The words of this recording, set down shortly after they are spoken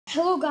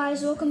Hello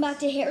guys, welcome back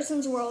to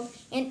Harrison's World,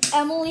 and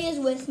Emily is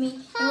with me,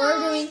 and we're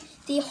doing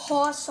the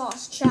hot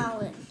sauce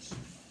challenge.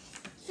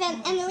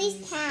 From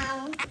Emily's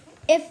town.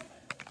 If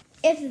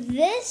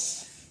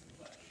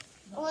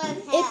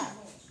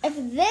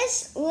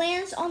this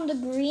lands on the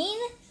green,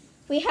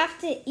 we have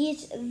to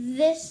eat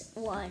this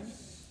one.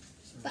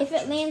 If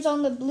it lands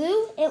on the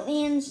blue,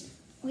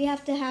 we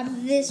have to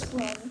have this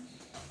one.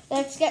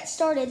 Let's get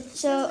started.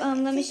 So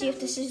let me see if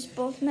this is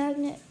both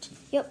magnet.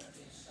 Yep.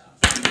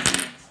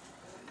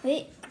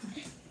 Wait.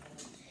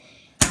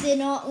 Did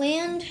not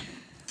land.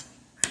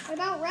 What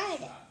about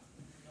red?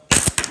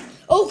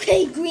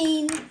 Okay,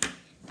 green.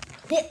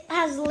 It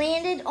has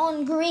landed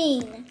on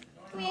green.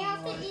 We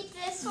have to eat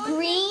this one.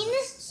 Green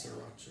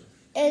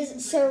is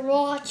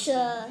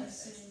sriracha.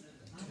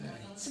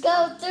 Let's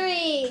go. 3,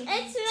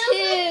 It 2.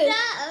 smells like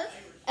dove.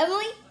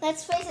 Emily,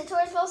 let's face it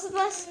towards both of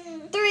us.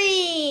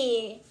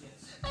 3,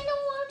 I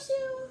don't want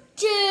to.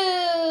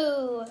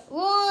 2,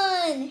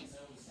 1.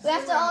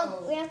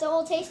 We have to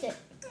all taste it.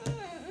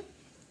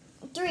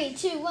 3,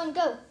 2, 1,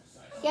 go.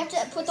 You have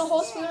to put the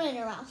whole spoon in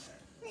your mouth.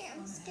 Yeah,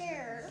 I'm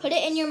scared. Put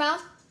it in your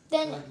mouth.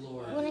 Then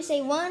when I say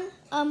 1,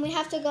 we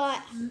have to go.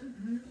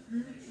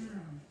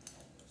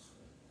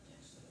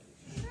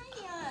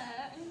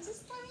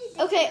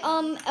 Okay,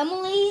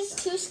 Emily's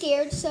too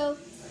scared, so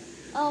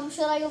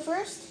should I go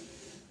first?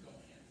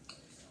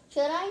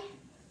 Should I?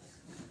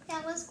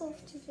 Yeah, let's go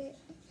to it.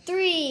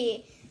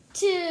 3,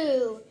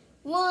 2,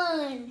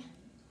 1.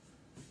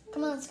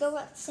 Come on, let's go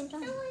at the same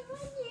time. No, I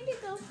want you to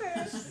go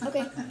first.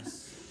 Okay.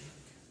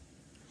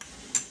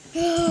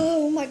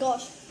 Oh my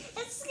gosh.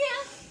 It's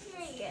scared. Let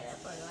me get it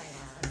for my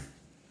nose.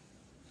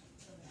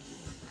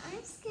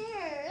 I'm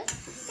scared.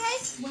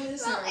 Guys, vote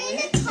in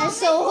the comments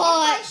so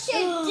hot. if I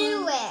should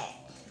do it.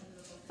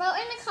 Vote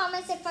in the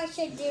comments if I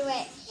should do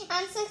it.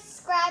 And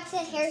subscribe to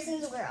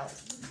Harrison's World.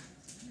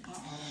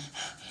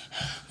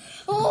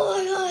 Oh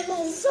my god,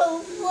 that's so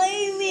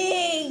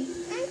flaming.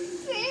 I'm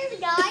scared,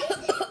 guys.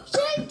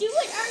 Should I do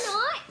it or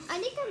not? I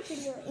think I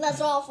should do it.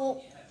 That's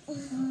awful.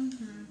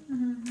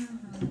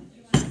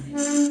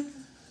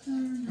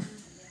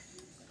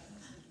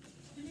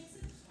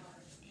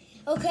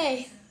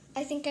 Okay,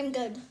 I think I'm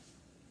good.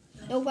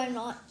 Nope, I'm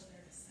not.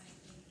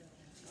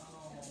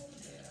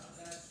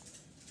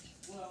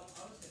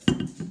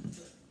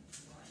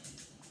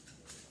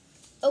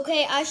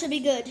 Okay, I should be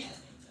good.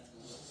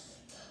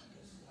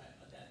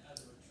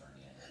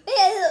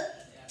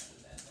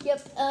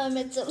 Yep,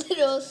 it's a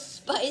little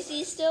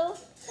spicy still.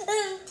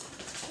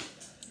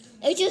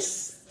 It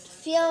just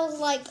feels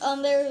like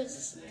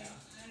there's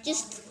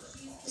just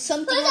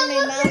something on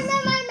my mouth. Put in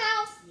my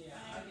mouth.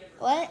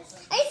 What?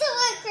 I some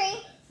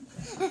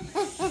whipped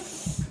cream.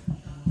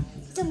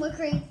 Some whipped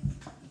cream.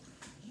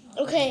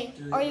 Okay,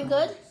 are you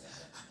good?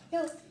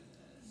 No.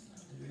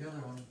 The other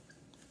one.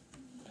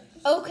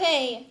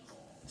 Okay,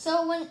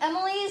 so when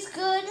Emily is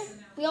good,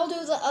 we all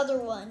do the other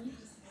one.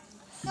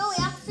 No,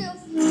 we have to.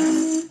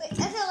 Wait, if it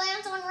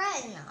lands on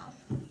red now.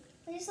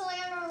 We just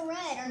land on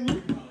red or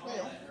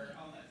blue.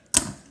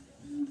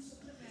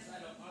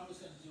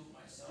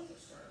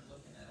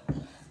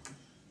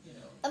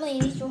 Emily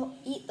needs to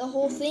eat the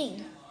whole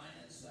thing.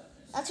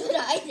 That's what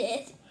I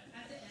did.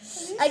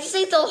 I just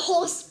ate the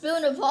whole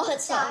spoon of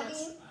hot sauce.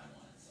 Daddy,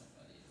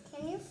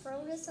 can you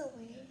throw this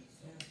away?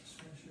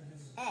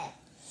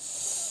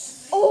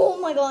 Oh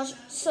my gosh,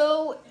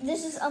 so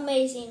this is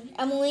amazing.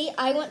 Emily,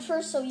 I went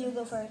first, so you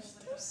go first.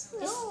 Just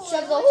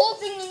shove the whole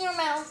thing in your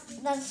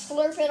mouth, then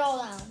slurp it all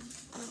down.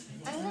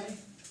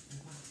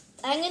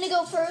 I'm gonna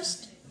go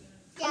first.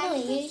 Yeah,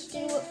 Emily, you just do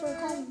it for a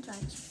calm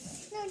time.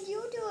 No,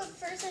 you do it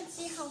first and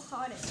see how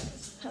hot it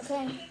is.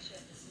 Okay.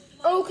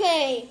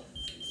 Okay.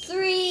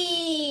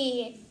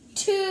 3,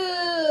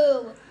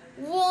 2,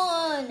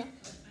 1.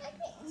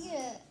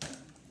 Yeah.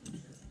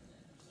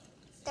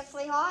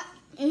 Definitely hot.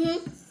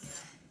 Mhm.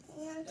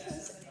 I'm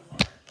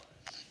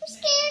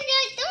scared,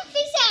 guys. Don't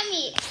face at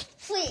me.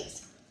 Please.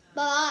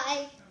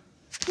 Bye.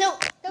 No.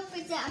 Don't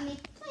face at me.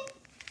 Please.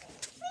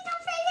 Please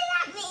don't face it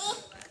at me.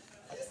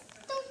 Just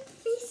don't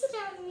face it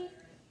at me.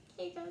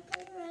 Okay, guys,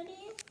 are you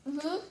ready?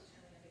 Mhm.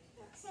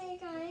 Okay,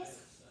 guys.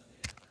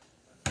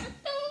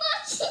 Don't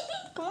watch it.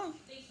 Come on.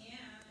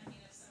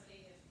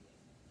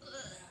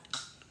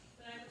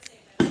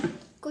 The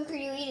quicker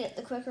you eat it,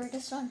 the quicker it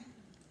gets done.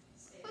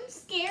 I'm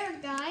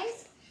scared,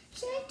 guys.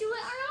 Should I do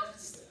it or not?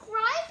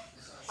 Subscribe?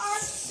 Or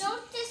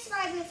don't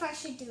describe if I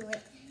should do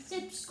it.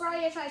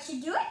 Subscribe if I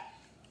should do it.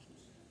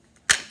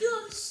 Do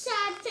a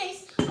sad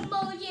face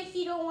emoji if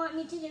you don't want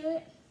me to do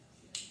it.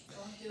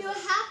 Don't do Do a it.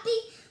 happy,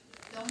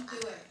 Don't do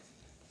it.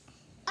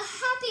 a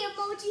happy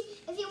emoji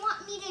if you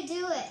want me to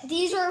do it.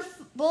 These are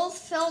both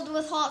filled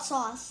with hot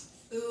sauce.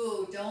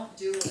 Ooh, don't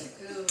do it.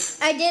 Ooh.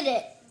 I did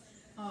it.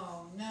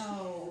 Oh,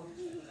 no.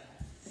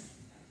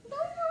 Don't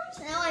watch.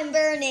 Now I'm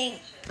burning.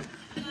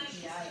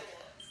 Yikes.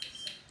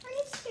 Are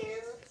you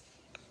scared?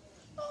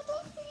 Oh,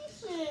 don't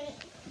face it.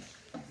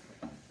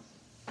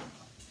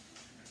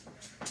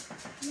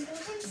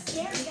 I'm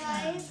scared,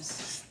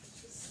 guys.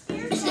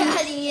 I'm scared, guys.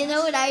 Daddy, you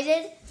know what I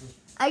did?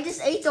 I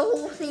just ate the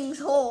whole thing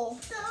whole.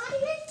 So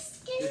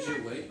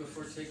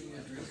before taking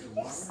a drink of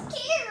water?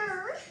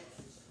 Scared.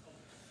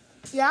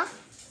 Yeah. Okay.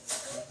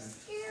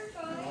 Scared,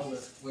 Well,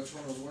 guys. which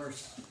one was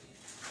worse?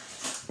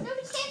 No,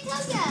 we can't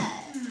tell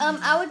yet.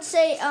 I would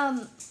say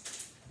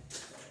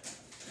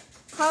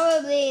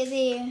probably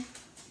the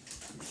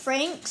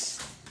Frank's.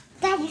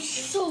 That was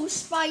so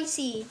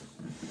spicy.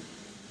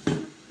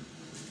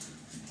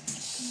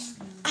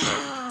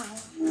 Ah.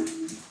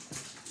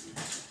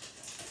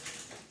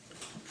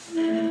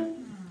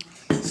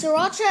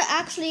 Sriracha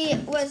actually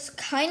was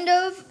kind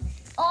of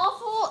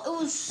awful. It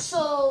was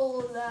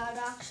so bad,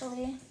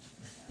 actually.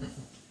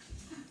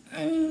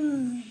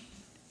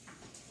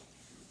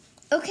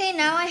 Okay,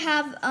 now I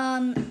have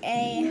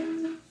a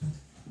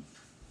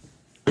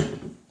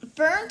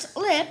burnt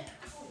lip.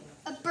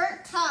 A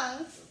burnt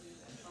tongue.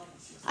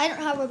 I don't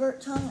have a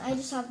burnt tongue. I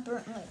just have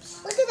burnt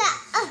lips. Look at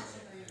that.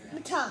 My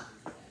tongue.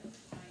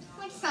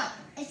 My tongue.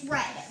 It's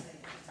red.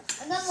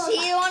 And then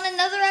See you on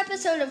another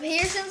episode of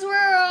Pearson's World.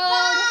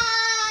 Bye.